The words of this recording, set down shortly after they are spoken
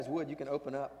Would you can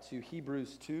open up to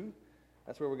Hebrews 2.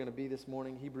 That's where we're going to be this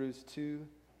morning. Hebrews 2,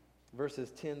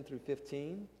 verses 10 through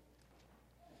 15.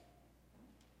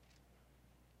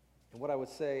 And what I would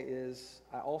say is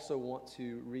I also want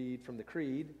to read from the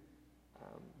Creed,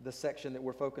 the section that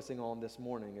we're focusing on this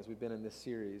morning as we've been in this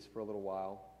series for a little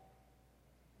while.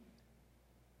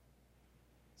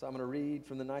 So I'm going to read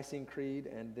from the Nicene Creed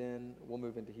and then we'll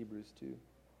move into Hebrews 2.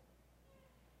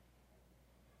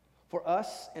 For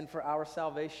us and for our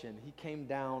salvation, he came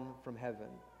down from heaven.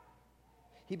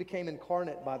 He became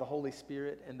incarnate by the Holy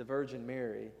Spirit and the Virgin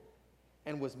Mary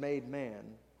and was made man.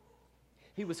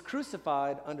 He was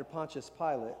crucified under Pontius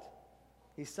Pilate.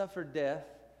 He suffered death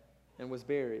and was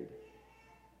buried.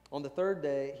 On the third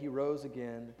day, he rose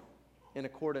again in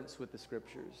accordance with the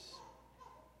Scriptures.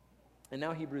 And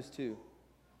now Hebrews 2,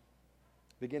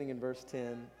 beginning in verse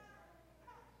 10.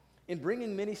 In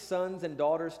bringing many sons and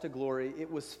daughters to glory, it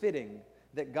was fitting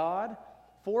that God,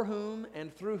 for whom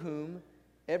and through whom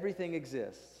everything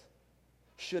exists,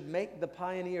 should make the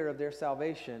pioneer of their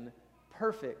salvation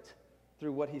perfect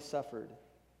through what he suffered.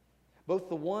 Both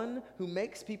the one who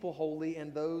makes people holy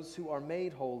and those who are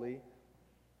made holy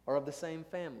are of the same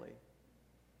family.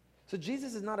 So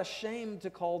Jesus is not ashamed to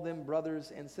call them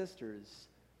brothers and sisters.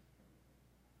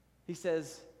 He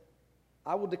says,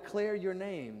 I will declare your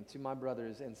name to my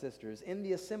brothers and sisters. In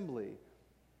the assembly,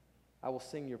 I will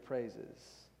sing your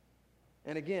praises.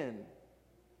 And again,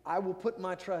 I will put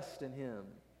my trust in him.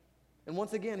 And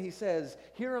once again, he says,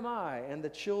 here am I and the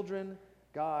children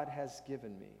God has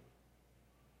given me.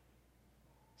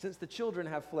 Since the children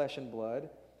have flesh and blood,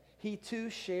 he too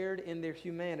shared in their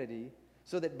humanity,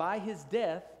 so that by his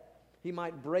death he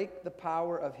might break the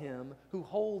power of him who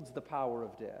holds the power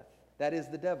of death, that is,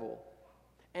 the devil,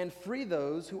 and free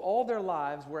those who all their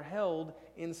lives were held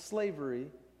in slavery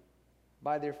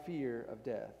by their fear of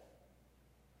death.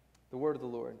 The word of the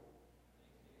Lord.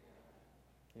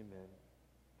 Amen.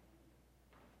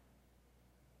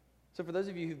 So for those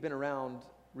of you who've been around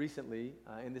recently,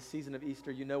 in this season of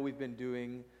Easter, you know we've been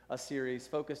doing a series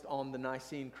focused on the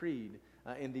Nicene Creed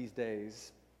in these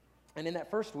days. And in that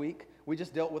first week, we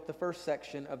just dealt with the first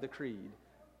section of the Creed.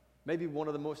 Maybe one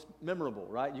of the most memorable,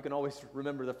 right? You can always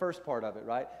remember the first part of it,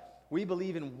 right? We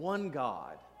believe in one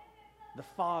God, the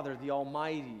Father, the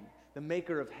Almighty, the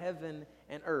maker of heaven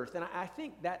and earth. And I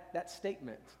think that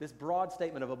statement, this broad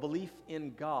statement of a belief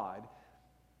in God,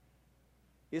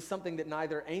 is something that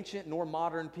neither ancient nor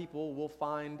modern people will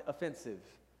find offensive.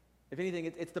 If anything,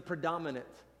 it's the predominant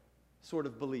sort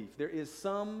of belief. There is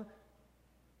some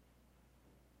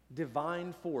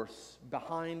divine force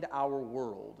behind our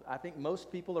world. I think most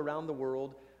people around the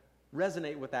world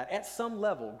resonate with that at some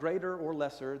level, greater or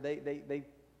lesser. They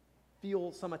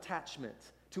feel some attachment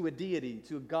to a deity,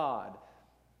 to a God.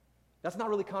 That's not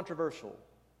really controversial.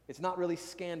 It's not really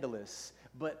scandalous.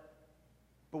 But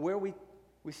where we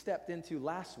stepped into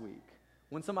last week,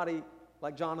 when somebody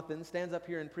like Jonathan stands up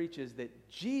here and preaches that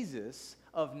Jesus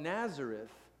of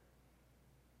Nazareth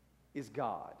is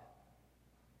God,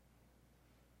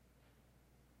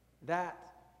 that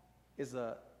is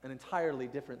an entirely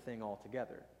different thing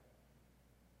altogether,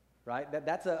 right?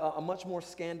 That's a much more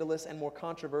scandalous and more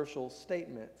controversial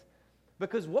statement,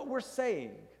 because what we're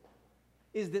saying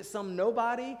is that some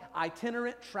nobody,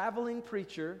 itinerant, traveling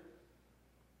preacher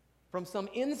from some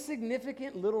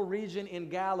insignificant little region in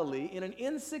Galilee, in an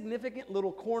insignificant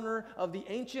little corner of the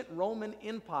ancient Roman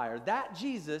Empire, that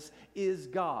Jesus is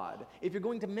God. If you're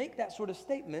going to make that sort of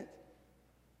statement,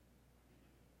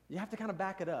 you have to kind of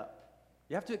back it up.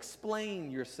 You have to explain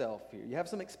yourself here. You have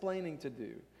some explaining to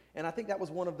do. And I think that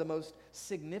was one of the most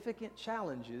significant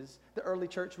challenges the early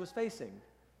church was facing.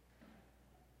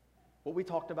 What we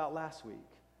talked about last week.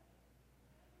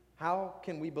 How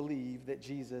can we believe that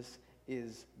Jesus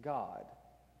is God?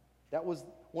 That was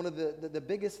one of the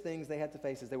biggest things they had to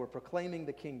face, as they were proclaiming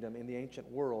the kingdom in the ancient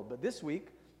world. But this week,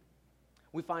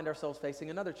 we find ourselves facing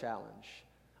another challenge.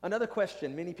 Another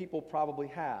question many people probably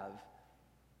have.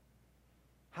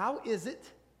 How is it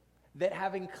that,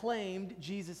 having claimed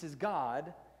Jesus is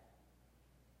God,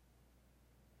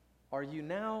 are you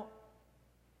now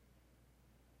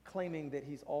claiming that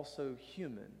he's also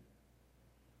human?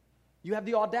 You have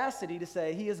the audacity to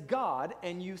say he is God,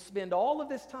 and you spend all of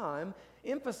this time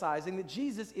emphasizing that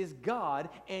Jesus is God,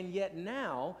 and yet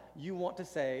now you want to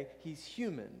say he's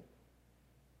human.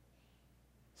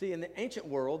 See, in the ancient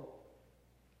world,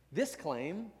 this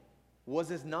claim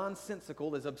was as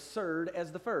nonsensical, as absurd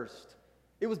as the first.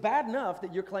 It was bad enough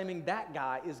that you're claiming that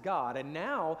guy is God, and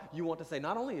now you want to say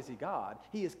not only is he God,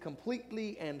 he is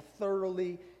completely and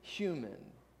thoroughly human.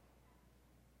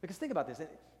 Because think about this.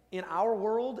 In our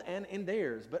world and in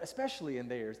theirs, but especially in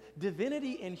theirs,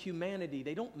 divinity and humanity,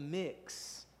 they don't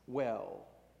mix well.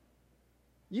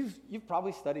 You've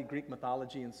probably studied Greek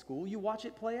mythology in school. You watch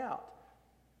it play out.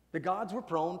 The gods were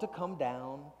prone to come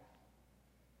down,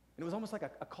 and it was almost like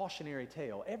a cautionary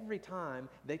tale. Every time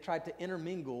they tried to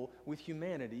intermingle with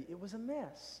humanity, it was a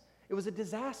mess. It was a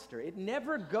disaster. It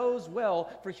never goes well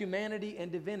for humanity and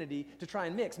divinity to try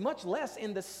and mix, much less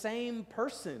in the same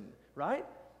person, right?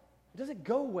 It doesn't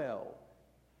go well.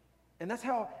 And that's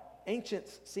how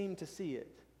ancients seemed to see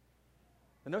it.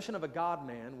 The notion of a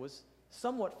God-man was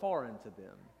somewhat foreign to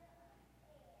them.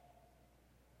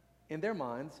 In their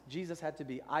minds, Jesus had to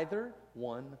be either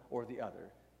one or the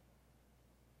other.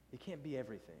 He can't be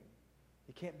everything.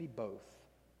 He can't be both.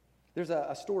 There's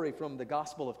a story from the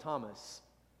Gospel of Thomas.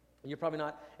 And you're probably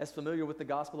not as familiar with the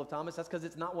Gospel of Thomas. That's because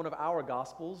it's not one of our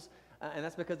Gospels, and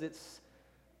that's because it's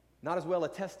not as well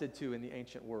attested to in the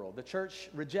ancient world. The church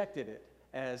rejected it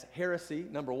as heresy,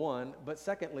 number one, but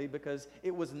secondly, because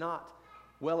it was not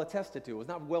well attested to. It was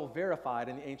not well verified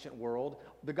in the ancient world.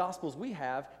 The Gospels we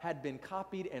have had been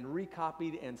copied and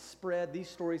recopied and spread. These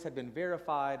stories had been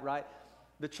verified, right?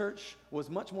 The church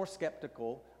was much more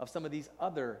skeptical of some of these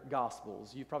other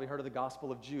Gospels. You've probably heard of the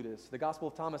Gospel of Judas. The Gospel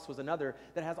of Thomas was another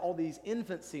that has all these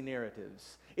infancy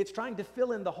narratives. It's trying to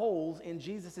fill in the holes in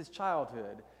Jesus'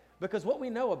 childhood. Because what we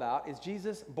know about is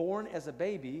Jesus born as a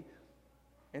baby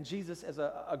and Jesus as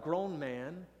a grown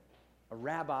man, a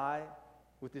rabbi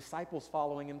with disciples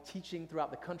following him, teaching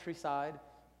throughout the countryside.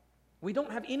 We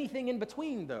don't have anything in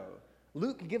between, though.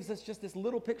 Luke gives us just this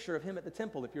little picture of him at the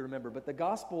temple, if you remember, but the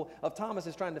Gospel of Thomas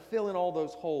is trying to fill in all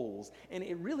those holes. And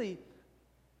it really,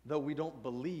 though we don't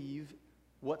believe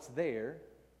what's there,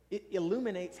 it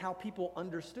illuminates how people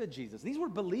understood Jesus. These were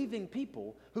believing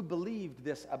people who believed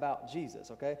this about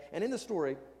Jesus, okay? And in the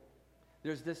story,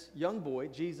 there's this young boy,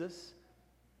 Jesus.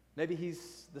 Maybe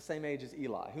he's the same age as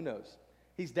Eli, who knows?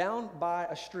 He's down by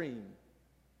a stream,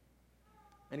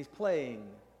 and he's playing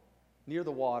near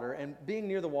the water. And being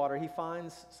near the water, he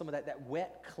finds some of that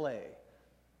wet clay.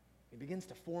 He begins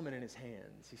to form it in his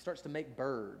hands. He starts to make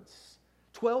birds.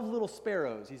 12 little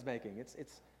sparrows he's making.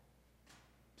 It's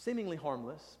seemingly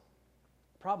harmless.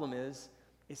 Problem is,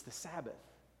 it's the Sabbath,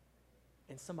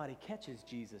 and somebody catches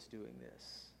Jesus doing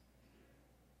this.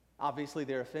 Obviously,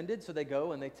 they're offended, so they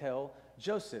go and they tell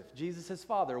Joseph, Jesus'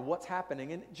 father, what's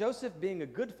happening. And Joseph, being a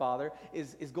good father,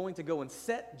 is going to go and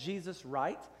set Jesus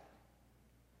right.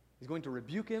 He's going to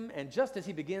rebuke him, and just as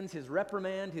he begins his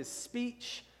reprimand, his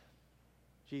speech,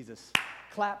 Jesus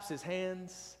claps his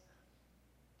hands,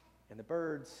 and the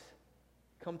birds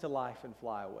come to life and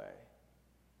fly away.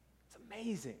 It's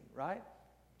amazing, right?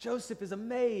 Joseph is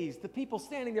amazed. The people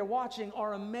standing there watching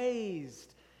are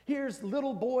amazed. Here's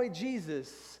little boy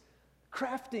Jesus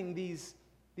crafting these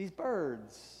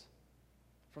birds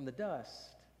from the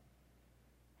dust.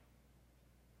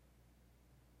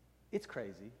 It's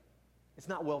crazy. It's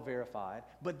not well verified.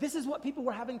 But this is what people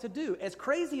were having to do. As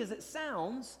crazy as it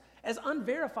sounds, as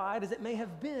unverified as it may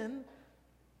have been,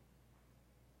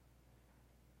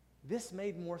 this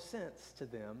made more sense to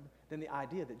them than the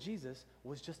idea that Jesus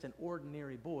was just an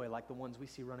ordinary boy like the ones we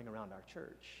see running around our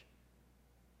church.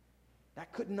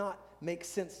 That could not make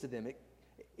sense to them.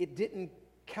 It didn't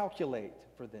calculate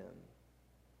for them.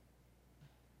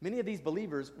 Many of these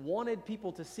believers wanted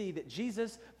people to see that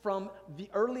Jesus, from the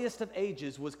earliest of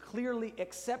ages, was clearly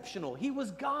exceptional. He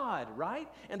was God, right?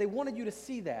 And they wanted you to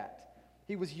see that.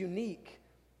 He was unique.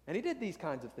 And he did these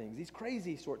kinds of things, these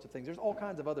crazy sorts of things. There's all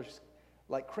kinds of other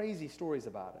like crazy stories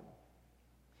about him.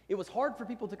 It was hard for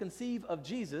people to conceive of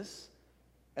Jesus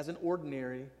as an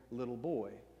ordinary little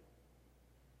boy.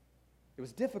 It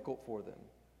was difficult for them.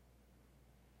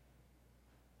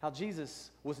 How Jesus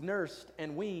was nursed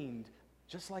and weaned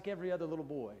just like every other little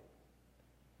boy.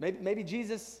 Maybe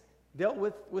Jesus dealt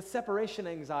with separation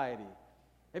anxiety.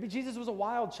 Maybe Jesus was a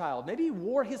wild child. Maybe he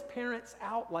wore his parents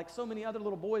out like so many other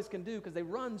little boys can do because they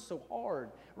run so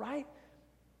hard, right?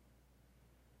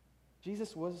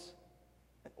 Jesus was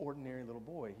an ordinary little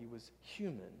boy. He was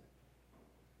human.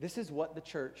 This is what the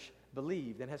church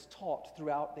believed and has taught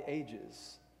throughout the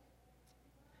ages.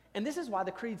 And this is why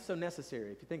the creed's so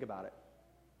necessary, if you think about it.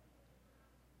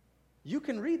 You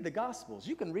can read the Gospels.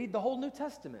 You can read the whole New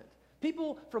Testament.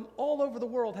 People from all over the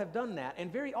world have done that,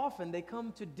 and very often they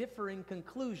come to differing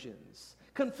conclusions,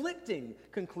 conflicting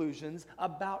conclusions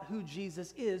about who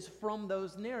Jesus is from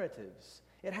those narratives.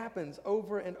 It happens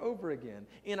over and over again.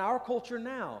 In our culture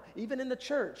now, even in the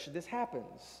church, this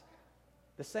happens.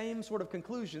 The same sort of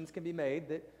conclusions can be made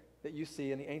that you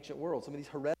see in the ancient world, some of these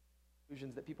heretical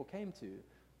conclusions that people came to.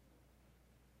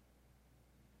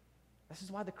 This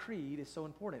is why the creed is so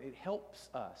important. It helps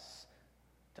us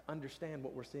to understand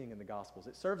what we're seeing in the Gospels.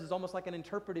 It serves as almost like an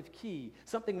interpretive key,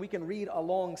 something we can read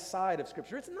alongside of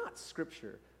Scripture. It's not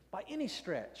Scripture by any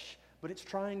stretch, but it's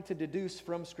trying to deduce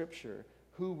from Scripture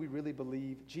who we really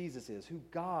believe Jesus is, who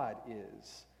God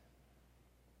is.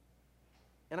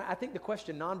 And I think the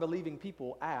question non-believing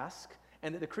people ask,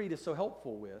 and that the creed is so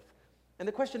helpful with, and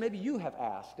the question maybe you have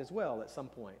asked as well at some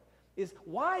point, is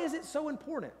why is it so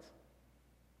important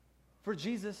for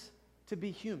Jesus to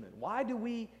be human? Why do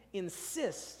we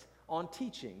insist on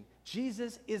teaching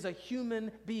Jesus is a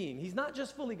human being? He's not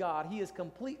just fully God, he is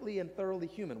completely and thoroughly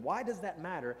human. Why does that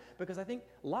matter? Because I think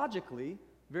logically,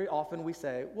 very often we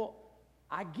say, well,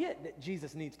 I get that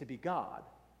Jesus needs to be God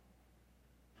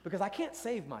because I can't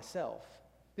save myself.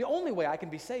 The only way I can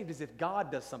be saved is if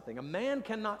God does something. A man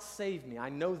cannot save me. I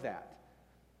know that.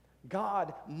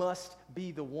 God must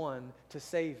be the one to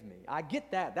save me. I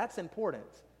get that. That's important.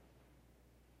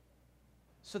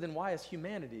 So then why is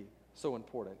humanity so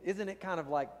important? Isn't it kind of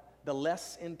like the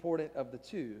less important of the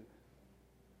two?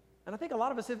 And I think a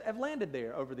lot of us have landed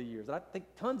there over the years. And I think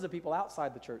tons of people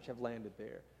outside the church have landed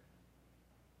there.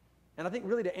 And I think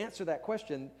really to answer that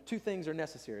question, two things are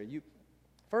necessary. You,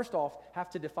 first off, have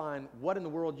to define what in the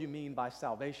world you mean by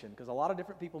salvation, because a lot of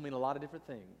different people mean a lot of different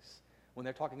things when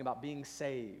they're talking about being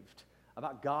saved,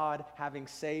 about God having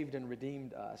saved and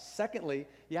redeemed us. Secondly,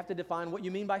 you have to define what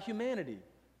you mean by humanity.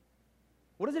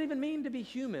 What does it even mean to be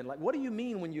human? Like, what do you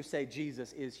mean when you say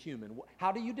Jesus is human?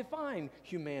 How do you define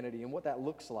humanity and what that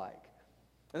looks like?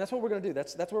 And that's what we're going to do.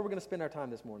 That's where we're going to spend our time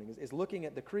this morning, is looking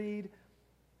at the creed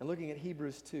and looking at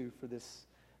Hebrews 2 for this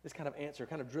kind of answer,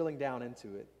 kind of drilling down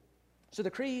into it. So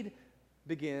the creed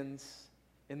begins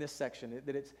in this section,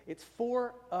 that it's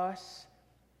for us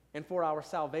and for our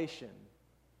salvation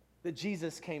that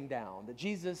Jesus came down, that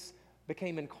Jesus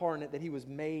became incarnate, that he was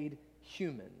made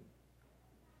human.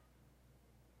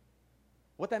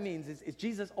 What that means is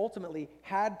Jesus ultimately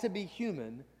had to be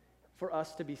human for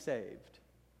us to be saved.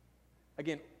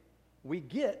 Again, we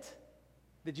get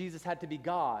that Jesus had to be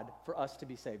God for us to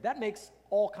be saved. That makes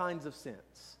all kinds of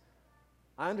sense.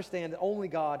 I understand that only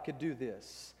God could do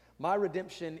this. My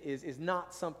redemption is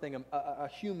not something a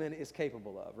human is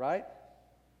capable of, right?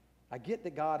 I get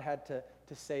that God had to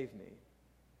save me.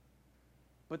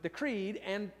 But the creed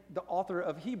and the author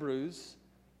of Hebrews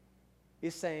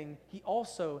is saying he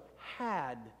also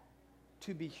had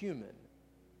to be human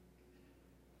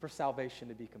for salvation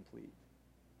to be complete.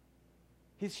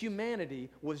 His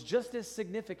humanity was just as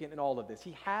significant in all of this.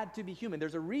 He had to be human.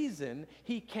 There's a reason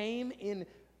he came in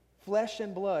flesh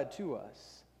and blood to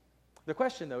us. The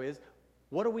question, though, is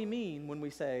what do we mean when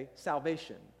we say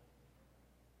salvation?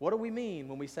 What do we mean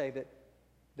when we say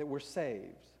that we're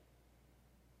saved?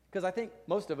 Because I think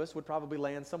most of us would probably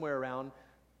land somewhere around,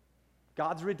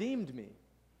 God's redeemed me.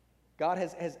 God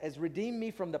has redeemed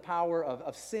me from the power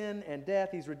of sin and death.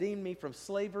 He's redeemed me from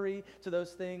slavery to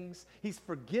those things. He's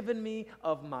forgiven me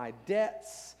of my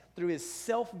debts through his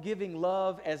self-giving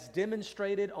love as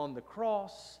demonstrated on the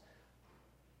cross.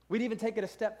 We'd even take it a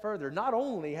step further. Not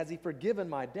only has he forgiven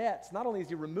my debts, not only has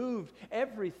he removed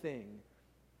everything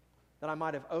that I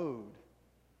might have owed,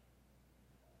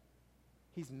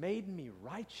 he's made me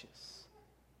righteous.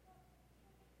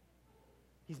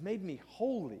 He's made me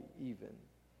holy even.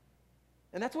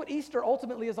 And that's what Easter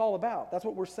ultimately is all about. That's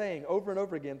what we're saying over and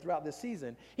over again throughout this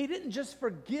season. He didn't just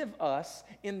forgive us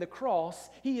in the cross.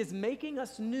 He is making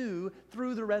us new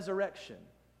through the resurrection.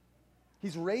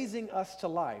 He's raising us to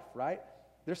life, right?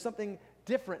 There's something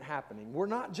different happening. We're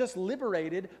not just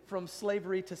liberated from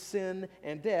slavery to sin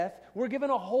and death. We're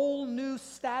given a whole new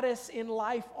status in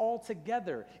life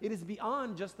altogether. It is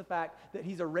beyond just the fact that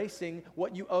he's erasing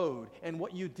what you owed and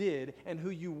what you did and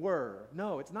who you were.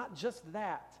 No, it's not just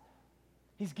that.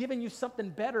 He's given you something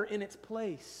better in its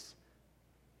place.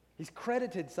 He's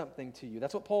credited something to you.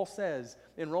 That's what Paul says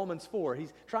in Romans 4.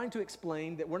 He's trying to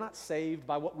explain that we're not saved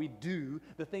by what we do,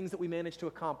 the things that we manage to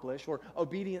accomplish, or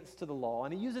obedience to the law.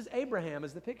 And he uses Abraham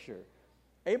as the picture.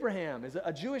 Abraham is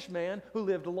a Jewish man who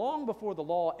lived long before the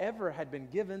law ever had been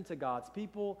given to God's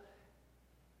people.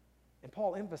 And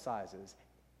Paul emphasizes,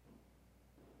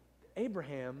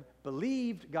 Abraham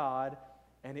believed God,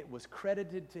 and it was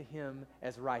credited to him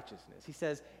as righteousness. He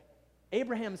says,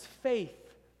 Abraham's faith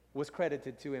was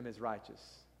credited to him as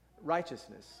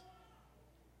righteousness.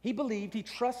 He believed, he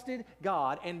trusted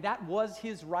God, and that was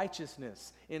his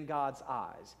righteousness in God's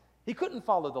eyes. He couldn't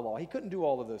follow the law. He couldn't do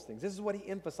all of those things. This is what he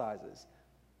emphasizes.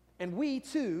 And we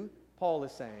too, Paul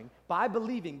is saying, by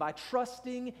believing, by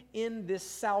trusting in this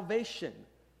salvation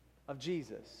of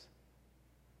Jesus,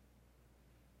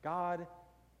 God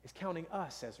is counting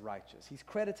us as righteous. He's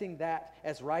crediting that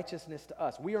as righteousness to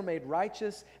us. We are made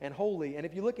righteous and holy. And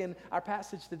if you look in our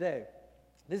passage today,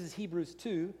 this is Hebrews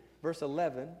 2, verse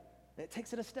 11. And it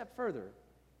takes it a step further.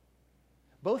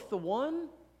 Both the one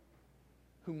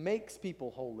who makes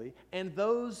people holy and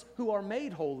those who are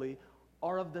made holy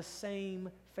are of the same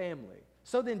family.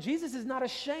 So then Jesus is not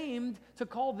ashamed to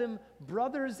call them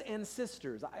brothers and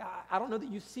sisters. I don't know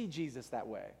that you see Jesus that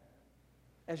way.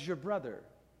 As your brother.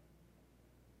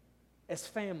 As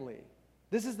family.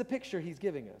 This is the picture he's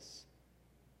giving us.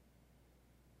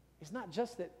 It's not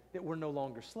just that we're no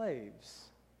longer slaves.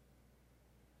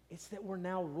 It's that we're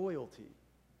now royalty.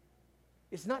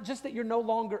 It's not just that you're no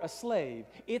longer a slave.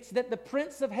 It's that the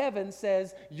Prince of Heaven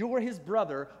says you're his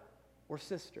brother or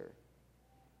sister.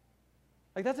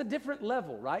 Like, that's a different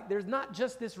level, right? There's not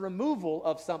just this removal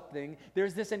of something.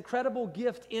 There's this incredible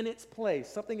gift in its place.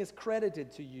 Something is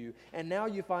credited to you. And now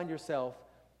you find yourself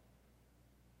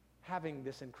having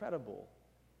this incredible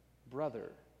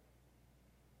brother.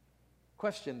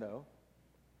 Question, though.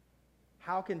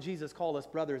 How can Jesus call us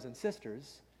brothers and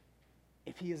sisters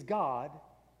if he is God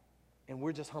and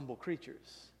we're just humble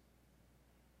creatures?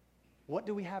 What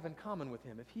do we have in common with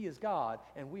him if he is God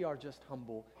and we are just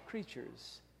humble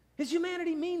creatures? His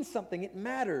humanity means something. It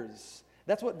matters.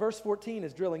 That's what verse 14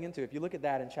 is drilling into. If you look at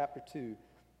that in chapter 2.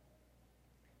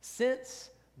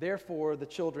 Since, therefore, the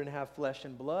children have flesh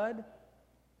and blood,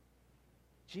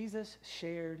 Jesus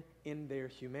shared in their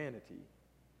humanity.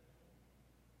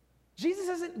 Jesus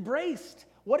has embraced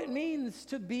what it means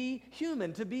to be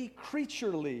human, to be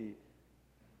creaturely,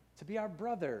 to be our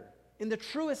brother in the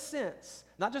truest sense,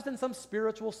 not just in some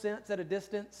spiritual sense at a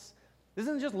distance. This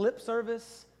isn't just lip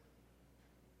service.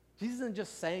 Jesus isn't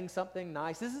just saying something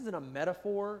nice. This isn't a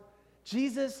metaphor.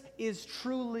 Jesus is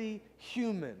truly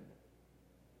human.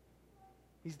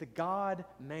 He's the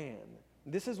God-man.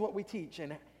 This is what we teach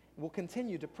and will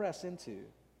continue to press into.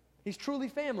 He's truly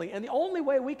family. And the only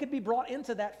way we could be brought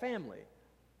into that family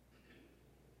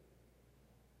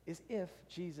is if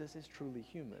Jesus is truly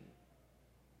human.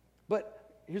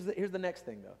 But here's the next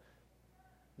thing, though.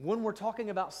 When we're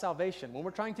talking about salvation, when we're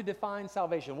trying to define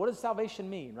salvation, what does salvation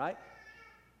mean, right?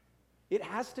 It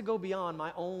has to go beyond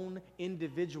my own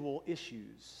individual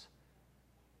issues.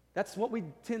 That's what we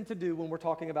tend to do when we're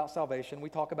talking about salvation. We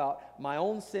talk about my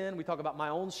own sin, we talk about my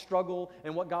own struggle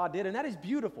and what God did, and that is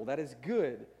beautiful, that is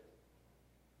good.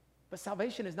 But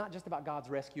salvation is not just about God's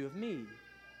rescue of me.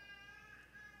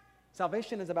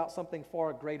 Salvation is about something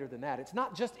far greater than that. It's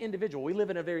not just individual. We live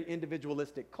in a very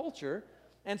individualistic culture,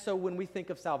 and so when we think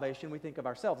of salvation, we think of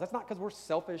ourselves. That's not because we're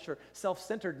selfish or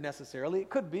self-centered necessarily. It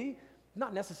could be.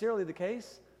 Not necessarily the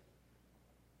case.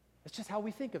 It's just how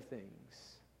we think of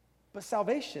things. But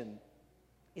salvation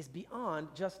is beyond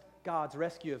just God's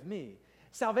rescue of me.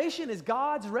 Salvation is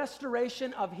God's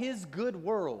restoration of his good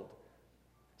world.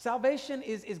 Salvation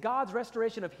is God's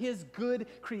restoration of his good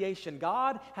creation.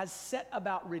 God has set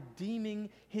about redeeming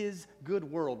his good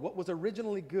world, what was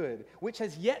originally good, which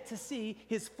has yet to see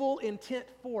his full intent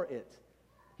for it.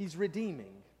 He's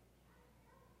redeeming.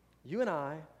 You and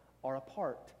I are a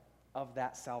part of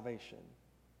that salvation.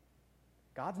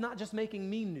 God's not just making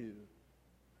me new.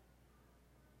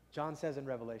 John says in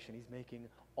Revelation, he's making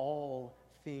all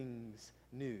things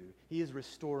new. He is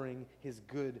restoring his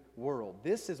good world.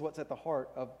 This is what's at the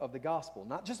heart of the gospel.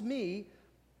 Not just me,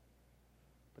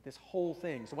 but this whole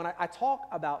thing. So when I talk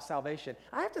about salvation,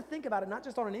 I have to think about it not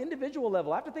just on an individual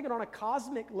level. I have to think it on a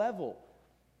cosmic level.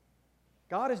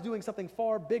 God is doing something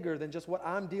far bigger than just what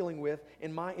I'm dealing with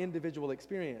in my individual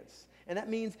experience. And that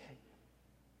means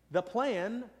the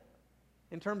plan,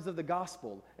 in terms of the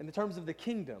gospel, in the terms of the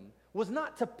kingdom, was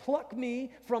not to pluck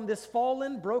me from this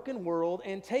fallen, broken world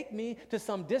and take me to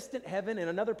some distant heaven in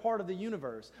another part of the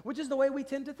universe, which is the way we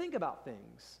tend to think about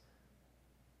things.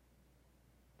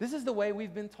 This is the way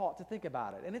we've been taught to think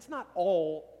about it. And it's not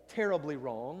all terribly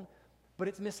wrong, but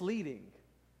it's misleading.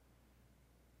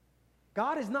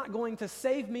 God is not going to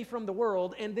save me from the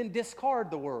world and then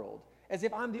discard the world as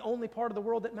if I'm the only part of the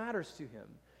world that matters to him.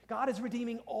 God is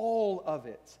redeeming all of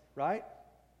it, right?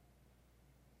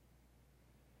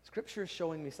 Scripture is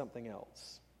showing me something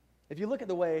else. If you look at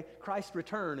the way Christ's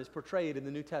return is portrayed in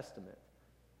the New Testament,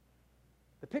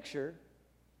 the picture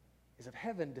is of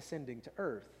heaven descending to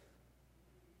earth.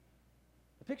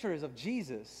 The picture is of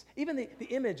Jesus. Even the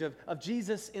image of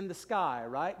Jesus in the sky,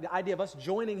 right? The idea of us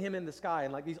joining him in the sky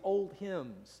and like these old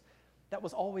hymns, that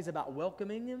was always about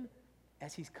welcoming him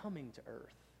as he's coming to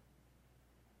earth.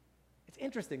 It's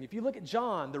interesting. If you look at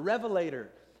John, the Revelator,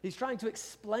 he's trying to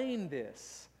explain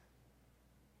this.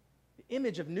 The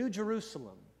image of New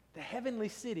Jerusalem, the heavenly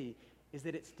city, is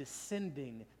that it's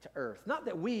descending to earth. Not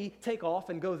that we take off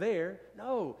and go there.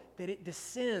 No, that it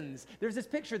descends. There's this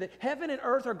picture that heaven and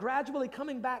earth are gradually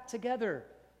coming back together.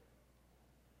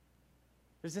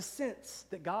 There's a sense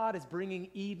that God is bringing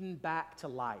Eden back to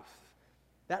life.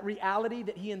 That reality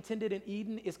that he intended in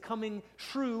Eden is coming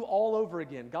true all over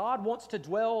again. God wants to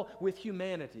dwell with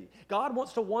humanity. God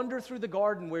wants to wander through the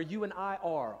garden where you and I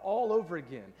are all over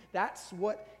again. That's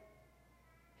what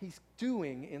he's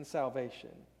doing in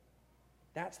salvation.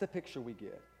 That's the picture we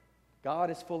get. God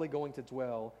is fully going to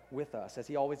dwell with us as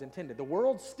he always intended. The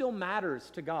world still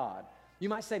matters to God. You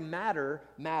might say matter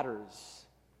matters.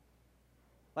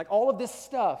 Like all of this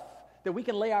stuff that we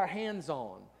can lay our hands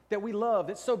on, that we love,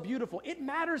 that's so beautiful, it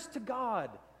matters to God.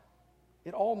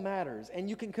 It all matters. And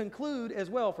you can conclude as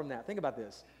well from that. Think about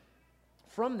this.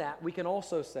 From that, we can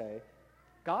also say,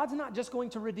 God's not just going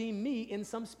to redeem me in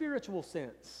some spiritual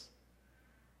sense.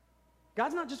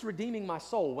 God's not just redeeming my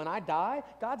soul. When I die,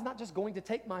 God's not just going to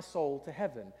take my soul to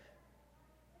heaven.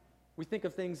 We think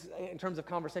of things in terms of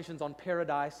conversations on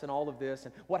paradise and all of this,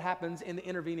 and what happens in the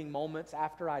intervening moments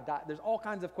after I die. There's all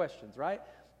kinds of questions, right?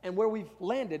 And where we've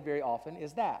landed very often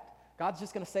is that God's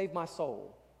just going to save my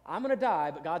soul. I'm going to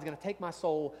die, but God's going to take my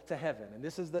soul to heaven. And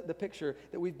this is the picture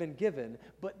that we've been given.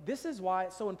 But this is why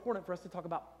it's so important for us to talk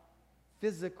about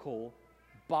physical,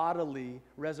 bodily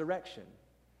resurrection.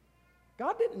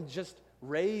 God didn't just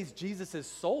raise Jesus'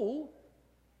 soul.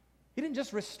 He didn't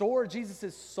just restore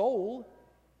Jesus' soul.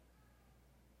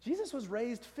 Jesus was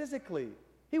raised physically.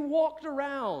 He walked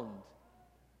around.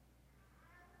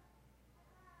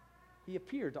 He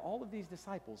appeared to all of these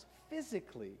disciples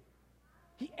physically.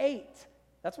 He ate.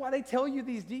 That's why they tell you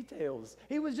these details.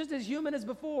 He was just as human as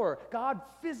before. God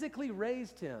physically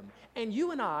raised him. And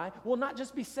you and I will not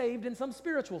just be saved in some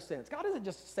spiritual sense. God isn't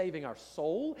just saving our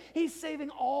soul. He's saving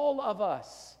all of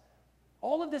us.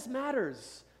 All of this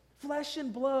matters. Flesh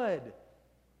and blood.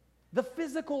 The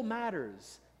physical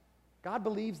matters. God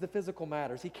believes the physical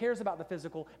matters. He cares about the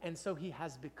physical, and so he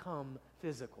has become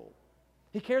physical.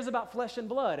 He cares about flesh and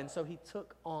blood, and so he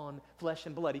took on flesh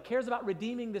and blood. He cares about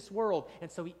redeeming this world, and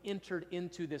so he entered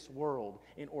into this world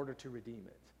in order to redeem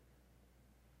it.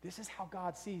 This is how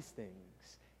God sees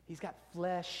things. He's got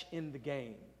flesh in the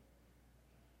game.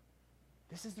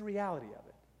 This is the reality of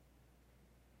it.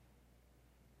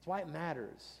 That's why it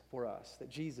matters for us that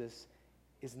Jesus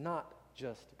is not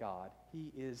just God.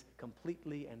 He is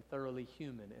completely and thoroughly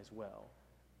human as well.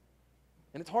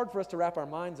 And it's hard for us to wrap our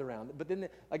minds around it. But then,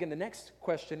 again, the next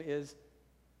question is,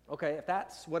 okay, if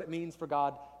that's what it means for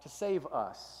God to save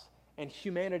us, and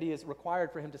humanity is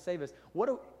required for him to save us, what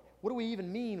do we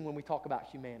even mean when we talk about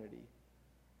humanity?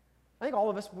 I think all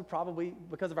of us would probably,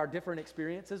 because of our different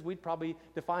experiences, we'd probably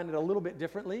define it a little bit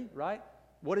differently, right?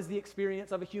 What is the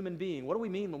experience of a human being? What do we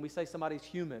mean when we say somebody's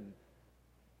human?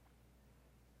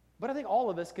 But I think all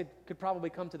of us could probably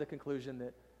come to the conclusion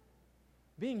that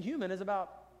being human is about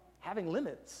having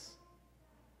limits.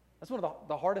 That's one of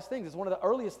the hardest things. It's one of the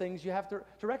earliest things you have to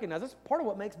recognize. That's part of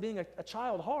what makes being a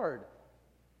child hard.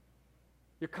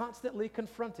 You're constantly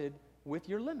confronted with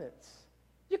your limits.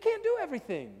 You can't do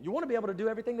everything. You want to be able to do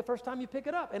everything the first time you pick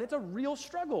it up, and it's a real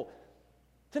struggle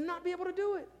to not be able to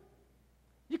do it.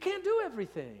 You can't do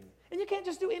everything. And you can't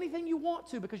just do anything you want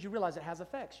to because you realize it has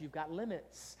effects. You've got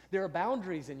limits. There are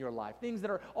boundaries in your life, things that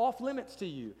are off limits to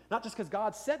you. Not just because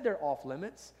God said they're off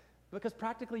limits, because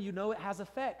practically you know it has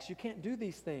effects. You can't do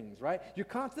these things, right? You're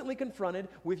constantly confronted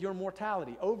with your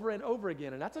mortality over and over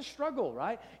again, and that's a struggle,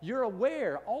 right? You're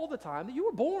aware all the time that you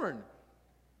were born,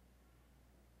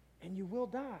 and you will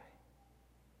die.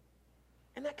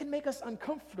 And that can make us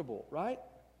uncomfortable, right?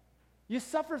 You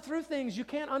suffer through things you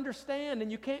can't understand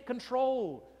and you can't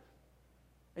control.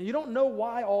 And you don't know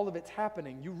why all of it's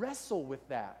happening. You wrestle with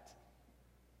that.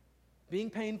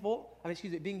 Being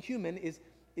human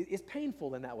is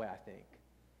painful in that way, I think.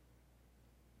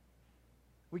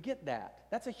 We get that.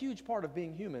 That's a huge part of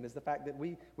being human, is the fact that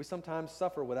we sometimes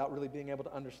suffer without really being able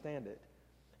to understand it.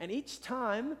 And each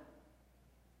time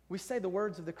we say the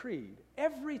words of the creed,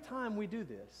 every time we do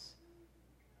this,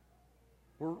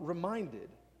 we're reminded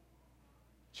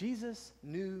Jesus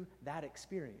knew that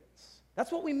experience.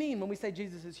 That's what we mean when we say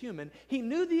Jesus is human. He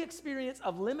knew the experience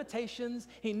of limitations.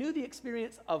 He knew the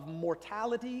experience of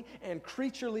mortality and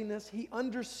creatureliness. He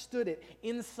understood it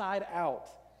inside out.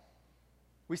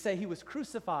 We say he was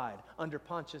crucified under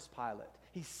Pontius Pilate.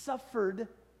 He suffered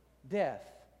death.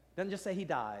 Doesn't just say he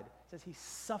died. It says he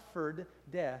suffered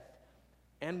death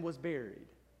and was buried.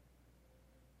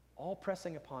 All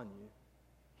pressing upon you.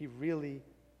 He really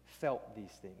felt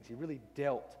these things. He really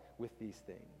dealt with these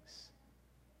things.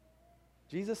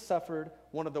 Jesus suffered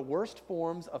one of the worst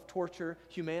forms of torture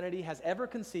humanity has ever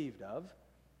conceived of.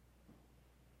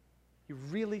 He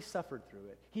really suffered through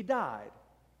it. He died,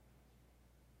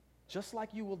 just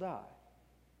like you will die.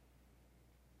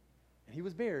 And he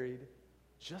was buried,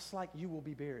 just like you will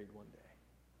be buried one day.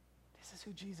 This is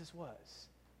who Jesus was.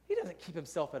 He doesn't keep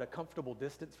himself at a comfortable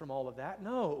distance from all of that.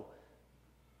 No.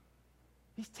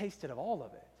 He's tasted of all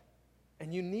of it.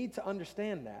 And you need to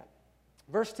understand that.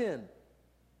 Verse 10.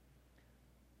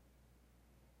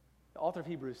 The author of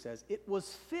Hebrews says, it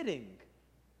was fitting.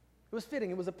 It was fitting.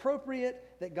 It was appropriate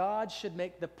that God should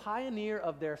make the pioneer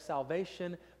of their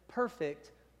salvation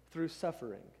perfect through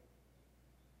suffering.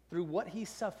 Through what he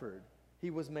suffered, he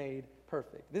was made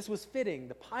perfect. This was fitting.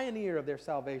 The pioneer of their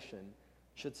salvation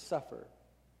should suffer.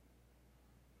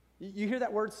 You hear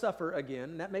that word suffer again,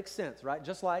 and that makes sense, right?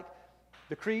 Just like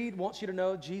the Creed wants you to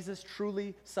know Jesus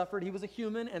truly suffered. He was a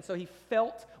human, and so he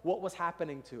felt what was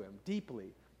happening to him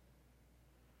deeply.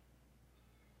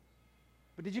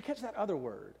 But did you catch that other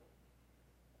word?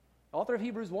 The author of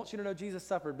Hebrews wants you to know Jesus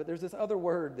suffered, but there's this other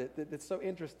word that's so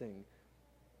interesting.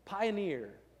 Pioneer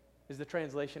is the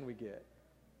translation we get.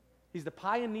 He's the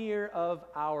pioneer of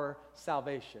our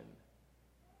salvation.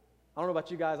 I don't know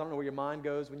about you guys, I don't know where your mind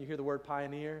goes when you hear the word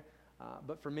pioneer,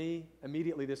 but for me,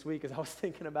 immediately this week as I was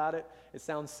thinking about it, it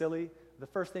sounds silly. The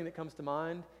first thing that comes to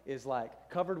mind is like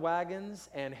covered wagons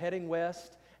and heading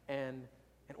west and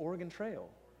an Oregon Trail.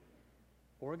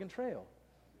 Oregon Trail.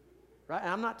 Right?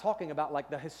 And I'm not talking about like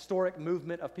the historic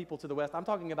movement of people to the west. I'm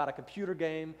talking about a computer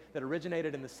game that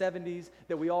originated in the 70s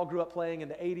that we all grew up playing in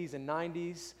the 80s and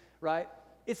 90s, right?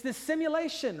 It's this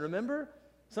simulation, remember?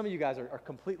 Some of you guys are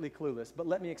completely clueless, but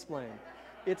let me explain.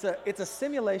 It's a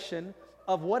simulation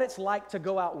of what it's like to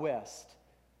go out west,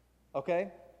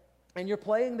 okay? And you're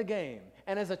playing the game.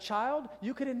 And as a child,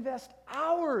 you could invest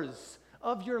hours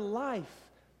of your life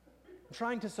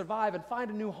trying to survive and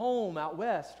find a new home out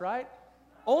west, right?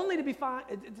 Only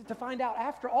to find out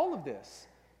after all of this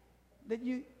that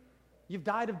you've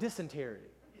died of dysentery.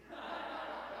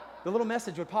 The little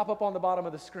message would pop up on the bottom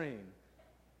of the screen.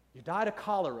 You died of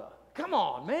cholera. Come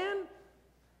on, man.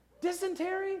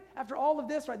 Dysentery? After all of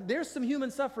this, right? There's some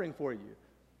human suffering for you.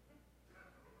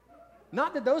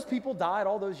 Not that those people died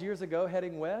all those years ago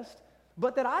heading west,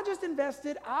 but that I just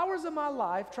invested hours of my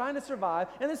life trying to survive,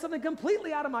 and then something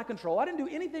completely out of my control. I didn't do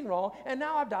anything wrong, and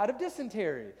now I've died of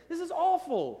dysentery. This is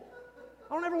awful.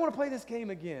 I don't ever want to play this game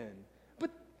again.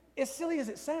 But as silly as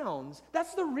it sounds,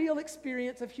 that's the real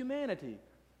experience of humanity.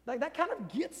 Like that kind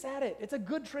of gets at it. It's a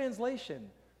good translation.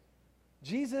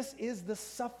 Jesus is the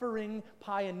suffering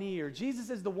pioneer.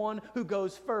 Jesus is the one who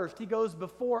goes first. He goes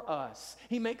before us.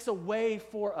 He makes a way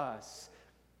for us.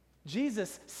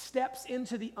 Jesus steps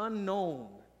into the unknown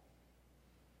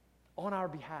on our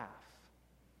behalf.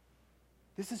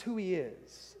 This is who he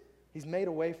is. He's made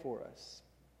a way for us.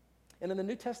 And in the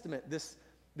New Testament, this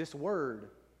word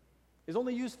is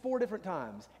only used 4 different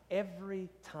times. Every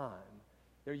time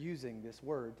they're using this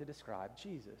word to describe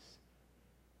Jesus.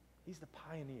 He's the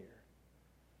pioneer.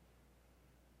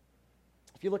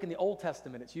 If you look in the Old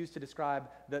Testament, it's used to describe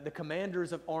the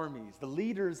commanders of armies, the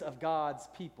leaders of God's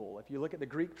people. If you look at the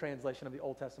Greek translation of the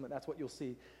Old Testament, that's what you'll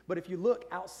see. But if you look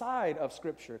outside of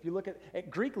Scripture, if you look at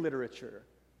Greek literature,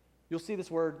 you'll see this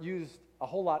word used a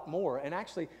whole lot more. And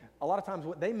actually, a lot of times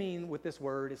what they mean with this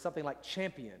word is something like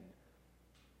champion,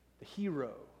 the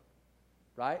hero,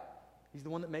 right? He's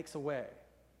the one that makes a way.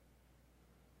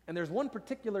 And there's one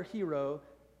particular hero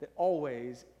that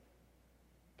always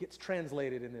gets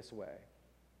translated in this way.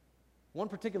 One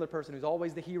particular person who's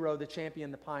always the hero, the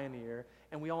champion, the pioneer,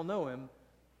 and we all know him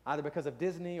either because of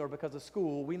Disney or because of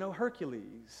school. We know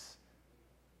Hercules.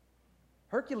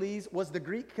 Hercules was the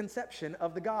Greek conception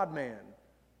of the God-man.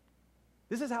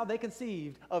 This is how they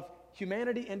conceived of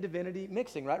humanity and divinity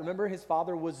mixing, right? Remember, his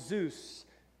father was Zeus,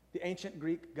 the ancient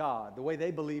Greek god. The way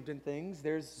they believed in things,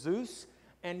 there's Zeus,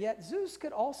 and yet Zeus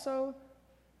could also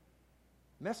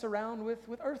mess around with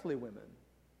earthly women.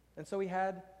 And so he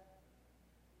had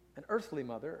an earthly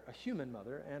mother, a human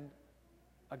mother, and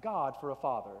a god for a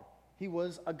father. He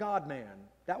was a God-man.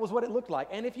 That was what it looked like.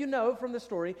 And if you know from the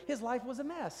story, his life was a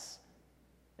mess.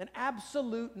 An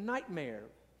absolute nightmare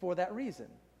for that reason.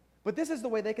 But this is the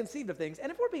way they conceived of things. And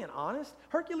if we're being honest,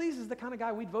 Hercules is the kind of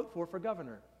guy we'd vote for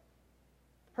governor.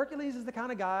 Hercules is the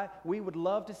kind of guy we would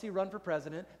love to see run for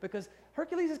president because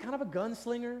Hercules is kind of a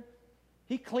gunslinger.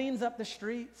 He cleans up the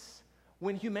streets.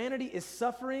 When humanity is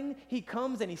suffering, he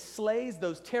comes and he slays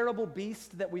those terrible beasts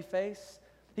that we face.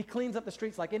 He cleans up the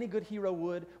streets like any good hero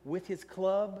would with his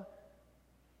club.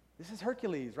 This is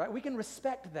Hercules, right? We can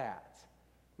respect that.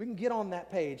 We can get on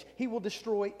that page. He will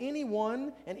destroy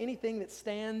anyone and anything that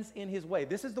stands in his way.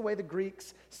 This is the way the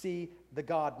Greeks see the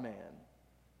God-man.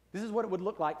 This is what it would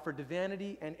look like for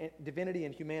divinity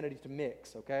and humanity to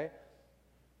mix, okay?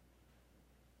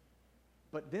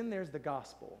 But then there's the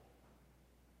gospel.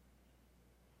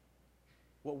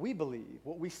 What we believe,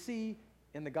 what we see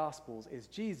in the Gospels is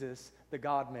Jesus, the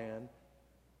God-man,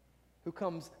 who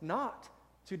comes not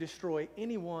to destroy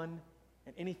anyone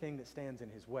and anything that stands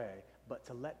in his way, but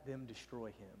to let them destroy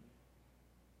him.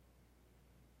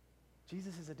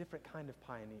 Jesus is a different kind of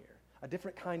pioneer, a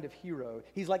different kind of hero.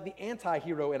 He's like the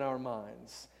anti-hero in our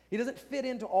minds. He doesn't fit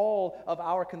into all of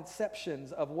our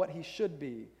conceptions of what he should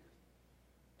be.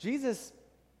 Jesus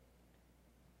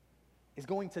is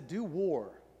going to do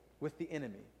war with the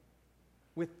enemy,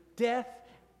 with death,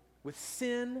 with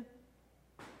sin.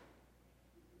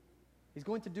 He's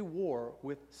going to do war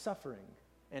with suffering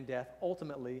and death,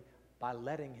 ultimately by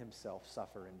letting himself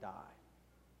suffer and die.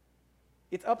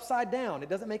 It's upside down. It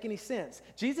doesn't make any sense.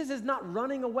 Jesus is not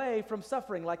running away from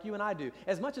suffering like you and I do.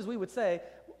 As much as we would say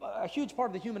a huge part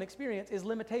of the human experience is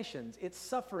limitations. It's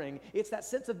suffering. It's that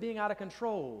sense of being out of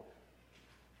control.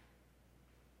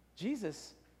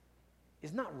 Jesus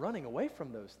is not running away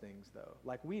from those things, though,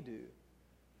 like we do.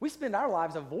 We spend our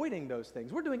lives avoiding those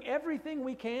things. We're doing everything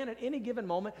we can at any given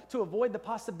moment to avoid the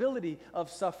possibility of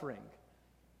suffering.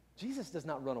 Jesus does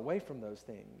not run away from those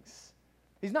things.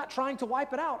 He's not trying to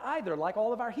wipe it out either, like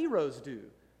all of our heroes do.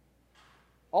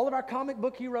 All of our comic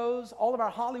book heroes, all of our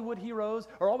Hollywood heroes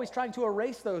are always trying to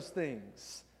erase those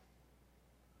things.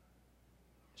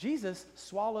 Jesus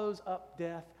swallows up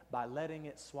death by letting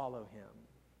it swallow him.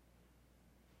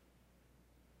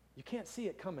 You can't see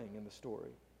it coming in the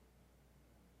story.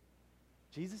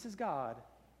 Jesus is God,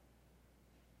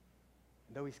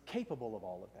 and though he's capable of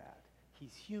all of that,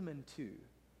 he's human too.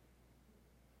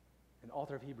 And the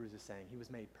author of Hebrews is saying he was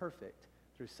made perfect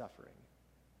through suffering.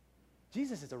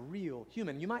 Jesus is a real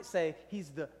human. You might say he's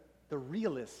the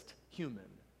realist human.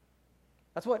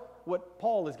 That's what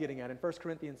Paul is getting at in 1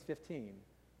 Corinthians 15.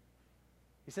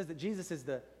 He says that Jesus is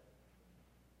the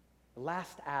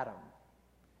last Adam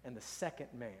and the second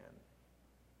man.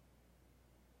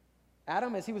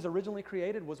 Adam, as he was originally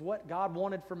created, was what God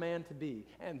wanted for man to be.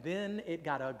 And then it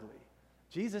got ugly.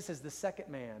 Jesus is the second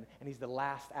man, and he's the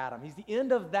last Adam. He's the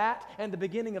end of that and the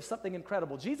beginning of something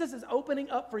incredible. Jesus is opening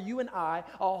up for you and I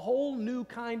a whole new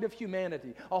kind of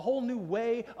humanity, a whole new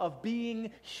way of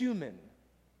being human,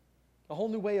 a whole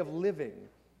new way of living.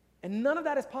 And none of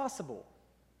that is possible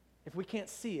if we can't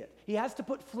see it. He has to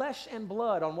put flesh and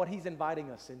blood on what he's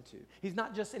inviting us into. He's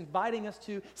not just inviting us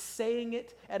to, saying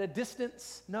it at a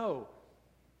distance. No.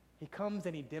 He comes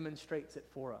and he demonstrates it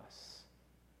for us.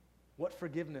 What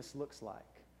forgiveness looks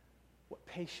like, what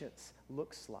patience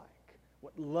looks like,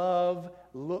 what love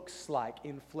looks like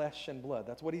in flesh and blood.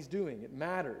 That's what he's doing. It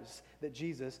matters that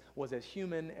Jesus was as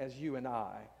human as you and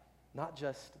I, not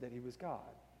just that he was God.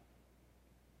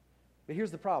 But here's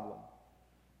the problem.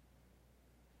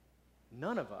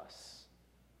 None of us,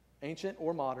 ancient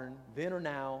or modern, then or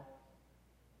now,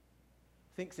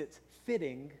 thinks it's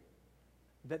fitting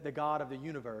that the God of the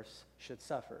universe should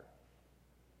suffer.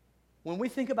 When we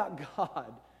think about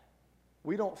God,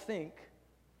 we don't think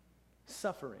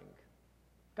suffering.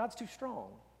 God's too strong.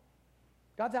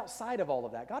 God's outside of all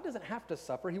of that. God doesn't have to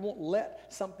suffer. He won't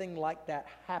let something like that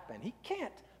happen. He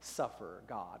can't suffer,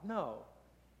 God. No.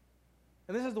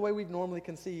 And this is the way we've normally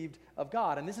conceived of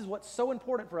God. And this is what's so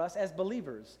important for us as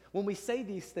believers when we say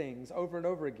these things over and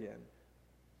over again.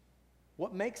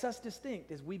 What makes us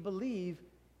distinct is we believe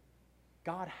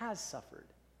God has suffered.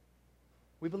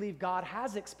 We believe God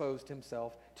has exposed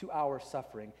himself to our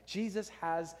suffering. Jesus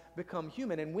has become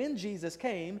human. And when Jesus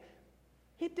came,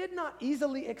 he did not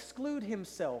easily exclude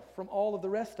himself from all of the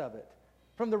rest of it,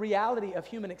 from the reality of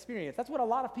human experience. That's what a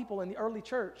lot of people in the early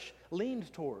church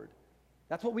leaned toward.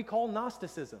 That's what we call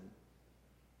Gnosticism.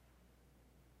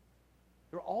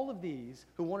 There were all of these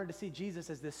who wanted to see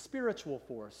Jesus as this spiritual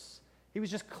force. He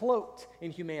was just cloaked in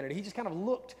humanity. He just kind of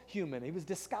looked human. He was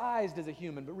disguised as a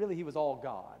human, but really he was all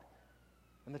God.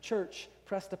 And the church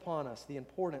pressed upon us the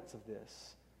importance of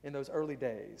this in those early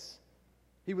days.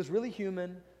 He was really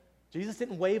human. Jesus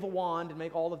didn't wave a wand and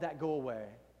make all of that go away.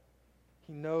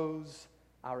 He knows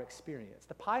our experience.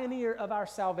 The pioneer of our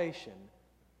salvation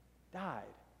died.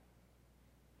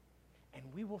 And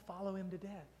we will follow him to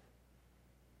death.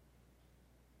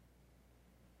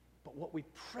 But what we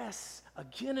press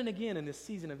again and again in this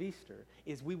season of Easter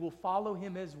is we will follow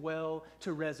him as well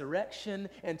to resurrection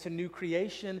and to new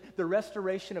creation, the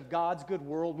restoration of God's good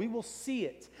world. We will see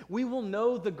it. We will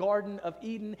know the Garden of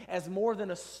Eden as more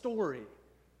than a story.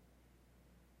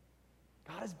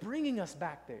 God is bringing us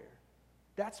back there.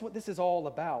 That's what this is all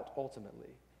about, ultimately.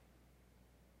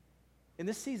 In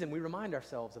this season, we remind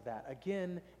ourselves of that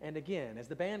again and again. As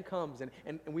the band comes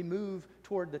and we move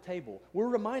toward the table, we're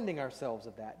reminding ourselves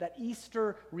of that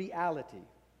Easter reality.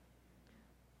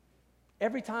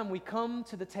 Every time we come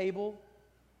to the table,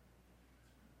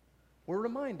 we're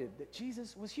reminded that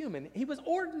Jesus was human. He was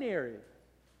ordinary.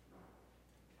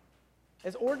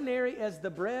 As ordinary as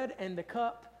the bread and the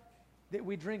cup that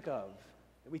we drink of,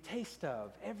 that we taste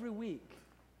of every week.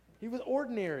 He was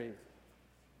ordinary.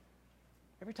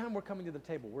 Every time we're coming to the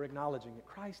table, we're acknowledging that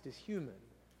Christ is human.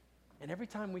 And every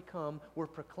time we come, we're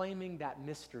proclaiming that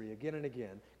mystery again and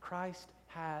again. Christ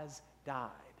has died.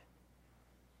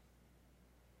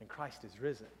 And Christ is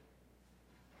risen.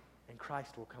 And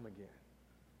Christ will come again.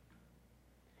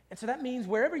 And so that means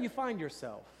wherever you find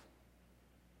yourself,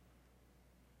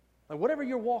 like whatever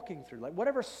you're walking through, like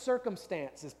whatever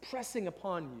circumstance is pressing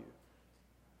upon you,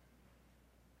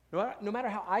 no matter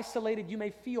how isolated you may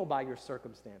feel by your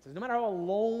circumstances, no matter how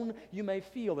alone you may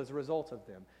feel as a result of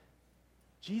them,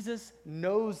 Jesus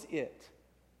knows it.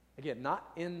 Again,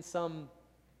 not in some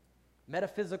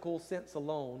metaphysical sense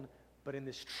alone, but in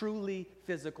this truly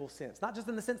physical sense. Not just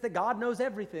in the sense that God knows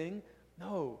everything.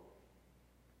 No.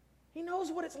 He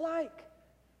knows what it's like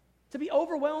to be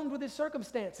overwhelmed with his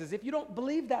circumstances. If you don't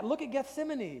believe that, look at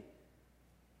Gethsemane.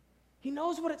 He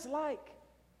knows what it's like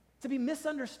to be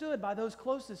misunderstood by those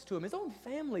closest to him. His own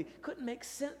family couldn't make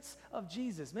sense of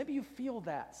Jesus. Maybe you feel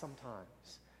that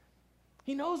sometimes.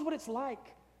 He knows what it's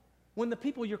like when the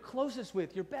people you're closest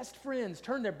with, your best friends,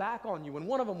 turn their back on you, and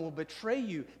one of them will betray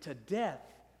you to death.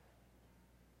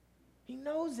 He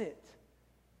knows it.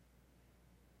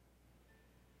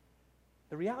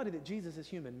 The reality that Jesus is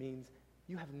human means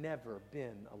you have never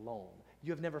been alone.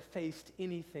 You have never faced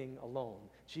anything alone.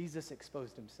 Jesus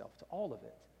exposed himself to all of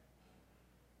it.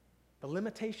 The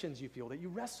limitations you feel, that you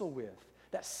wrestle with,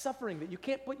 that suffering that you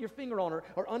can't put your finger on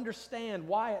or understand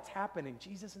why it's happening,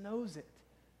 Jesus knows it.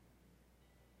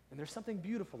 And there's something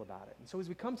beautiful about it. And so as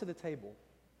we come to the table,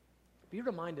 be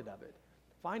reminded of it.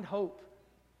 Find hope.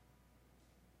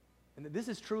 And that this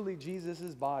is truly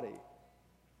Jesus' body.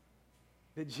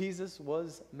 That Jesus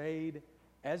was made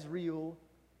as real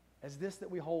as this that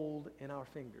we hold in our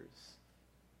fingers.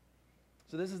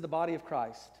 So this is the body of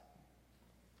Christ,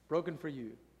 broken for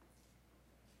you.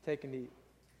 Take and eat.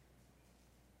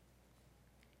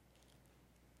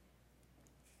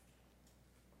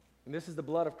 And this is the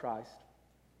blood of Christ,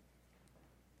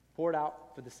 poured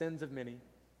out for the sins of many.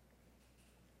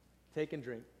 Take and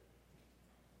drink.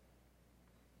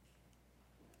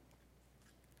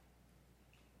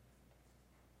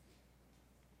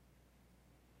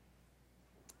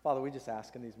 Father, we just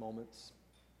ask in these moments,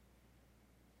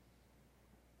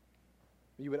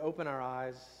 you would open our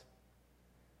eyes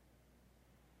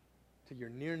to your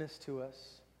nearness to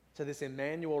us, to this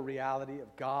Emmanuel reality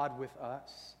of God with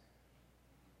us,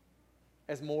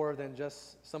 as more than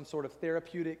just some sort of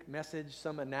therapeutic message,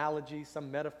 some analogy,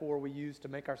 some metaphor we use to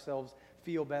make ourselves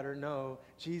feel better. No,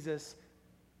 Jesus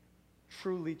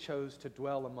truly chose to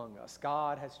dwell among us.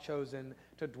 God has chosen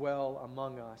to dwell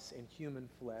among us in human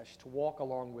flesh, to walk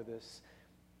along with us.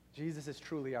 Jesus is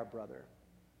truly our brother.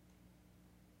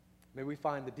 May we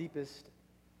find the deepest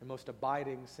and most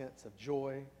abiding sense of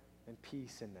joy and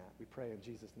peace in that. We pray in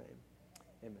Jesus' name.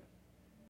 Amen.